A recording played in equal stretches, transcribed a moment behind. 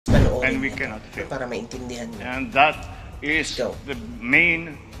and we cannot fail. Para maintindihan mo. And that is the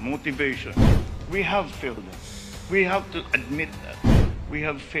main motivation. We have failed them. We have to admit that. We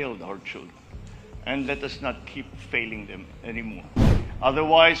have failed our children. And let us not keep failing them anymore.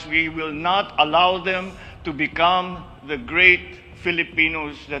 Otherwise, we will not allow them to become the great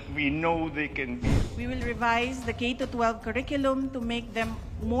Filipinos that we know they can be. We will revise the K-12 curriculum to make them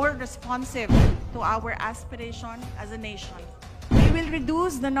more responsive to our aspiration as a nation. We will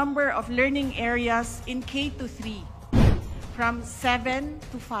reduce the number of learning areas in K-3 from 7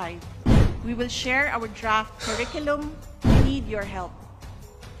 to 5. We will share our draft curriculum. We need your help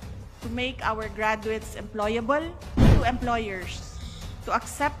to make our graduates employable to employers, to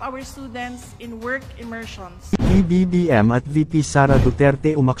accept our students in work immersions. PBBM at VP Sara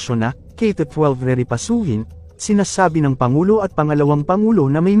Duterte umaksyon na, K-12 reripasuhin, sinasabi ng Pangulo at Pangalawang Pangulo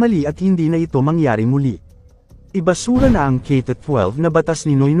na may mali at hindi na ito mangyari muli. Ibasura na ang K-12 na batas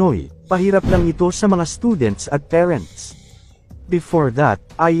ni Noynoy, pahirap lang ito sa mga students at parents. Before that,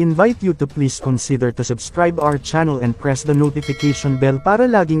 I invite you to please consider to subscribe our channel and press the notification bell para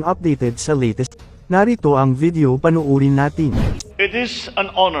laging updated sa latest. Narito ang video, panuurin natin. It is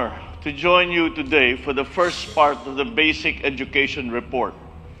an honor to join you today for the first part of the Basic Education Report.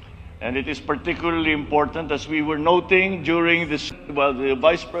 And it is particularly important, as we were noting during this, while the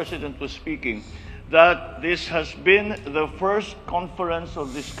Vice President was speaking, that this has been the first conference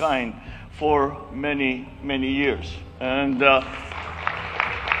of this kind for many, many years. And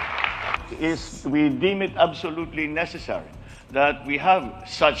we deem it absolutely necessary that we have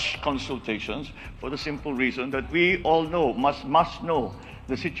such consultations for the simple reason that we all know, must know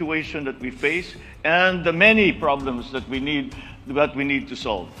the situation that we face and the many problems that we need to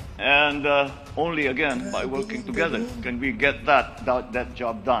solve. And only again by working together can we get that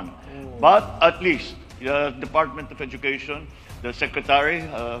job done. But at least the Department of Education, the Secretary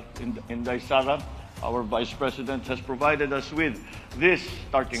in SARA, our Vice President, has provided us with this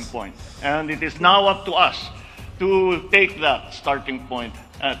starting point. And it is now up to us to take that starting point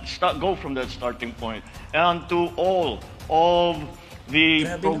and go from that starting point and to all of the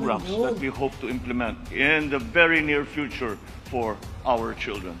programs that we hope to implement in the very near future for our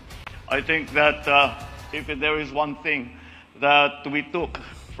children. I think that if there is one thing that we took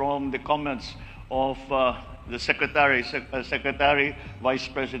from the comments of the Secretary, Vice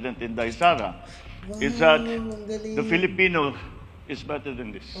President in SARA, is that the Filipino is better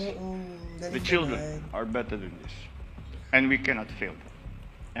than this. The children are better than this. And we cannot fail them.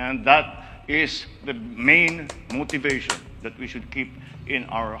 And that is the main motivation that we should keep in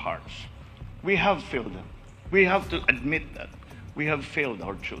our hearts. We have failed them. We have to admit that. We have failed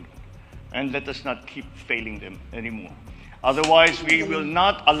our children. And let us not keep failing them anymore. Otherwise, we will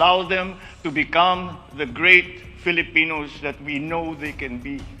not allow them to become the great Filipinos that we know they can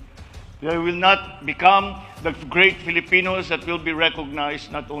be. They will not become the great Filipinos that will be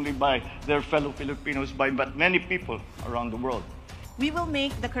recognized not only by their fellow Filipinos, but many people around the world. We will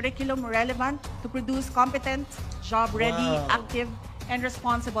make the curriculum relevant to produce competent, job-ready, active, and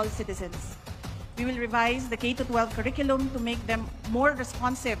responsible citizens. We will revise the K-12 curriculum to make them more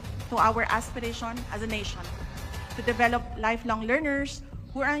responsive to our aspiration as a nation, to develop lifelong learners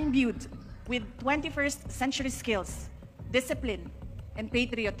who are imbued with 21st century skills, discipline, and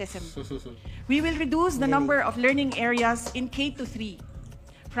patriotism. We will reduce the number of learning areas in K-3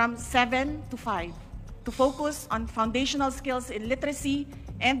 from 7 to 5 to focus on foundational skills in literacy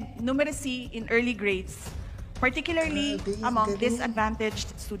and numeracy in early grades, particularly among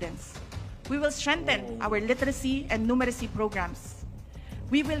disadvantaged students. We will strengthen our literacy and numeracy programs.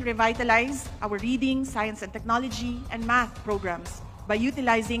 We will revitalize our reading, science and technology, and math programs by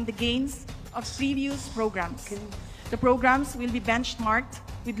utilizing the gains of previous programs. The programs will be benchmarked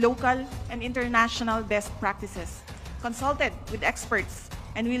with local and international best practices, consulted with experts,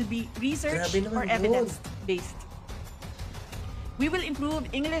 and will be research or evidence-based. We will improve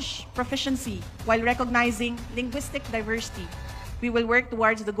English proficiency while recognizing linguistic diversity. We will work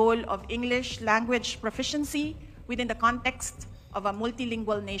towards the goal of English language proficiency within the context of a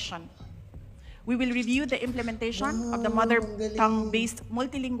multilingual nation. We will review the implementation of the mother tongue-based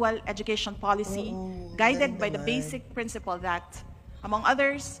multilingual education policy, guided by the basic principle that, among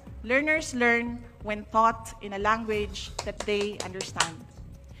others, learners learn when taught in a language that they understand.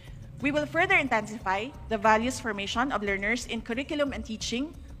 We will further intensify the values formation of learners in curriculum and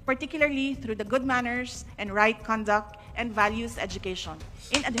teaching, particularly through the good manners and right conduct and values education,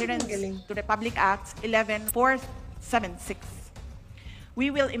 in adherence to Republic Act 11476. We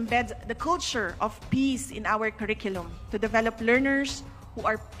will embed the culture of peace in our curriculum to develop learners who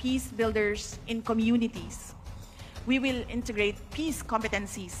are peace builders in communities. We will integrate peace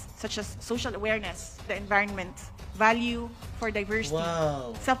competencies such as social awareness, the environment, value for diversity,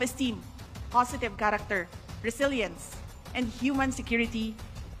 self-esteem, positive character, resilience, and human security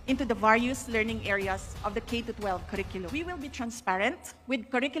into the various learning areas of the K-12 curriculum. We will be transparent with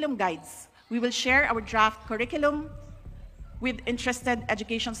curriculum guides. We will share our draft curriculum with interested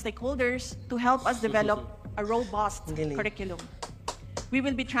education stakeholders to help us develop a robust curriculum. We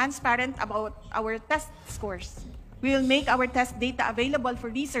will be transparent about our test scores. We will make our test data available for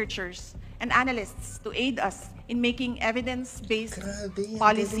researchers and analysts to aid us in making evidence-based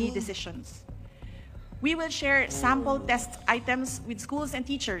policy decisions. We will share sample test items with schools and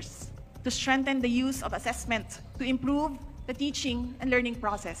teachers to strengthen the use of assessment to improve the teaching and learning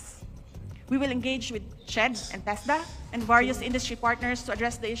process. We will engage with SHED and TESDA and various industry partners to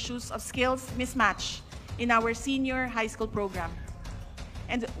address the issues of skills mismatch in our senior high school program.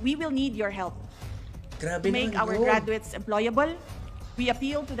 And we will need your help to make our graduates employable. We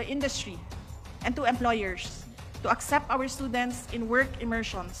appeal to the industry and to employers to accept our students in work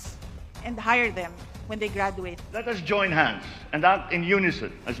immersions and hire them when they graduate. Let us join hands and act in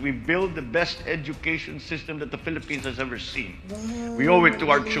unison as we build the best education system that the Philippines has ever seen. We owe it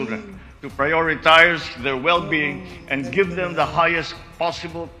to our children to prioritize their well-being and give them the highest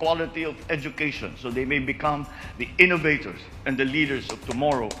possible quality of education so they may become the innovators and the leaders of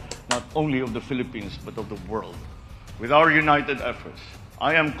tomorrow, not only of the Philippines, but of the world. With our united efforts,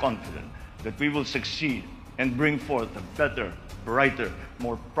 I am confident that we will succeed and bring forth a better, brighter,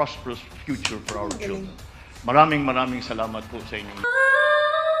 more prosperous future for our children. Maraming salamat po sa inyo.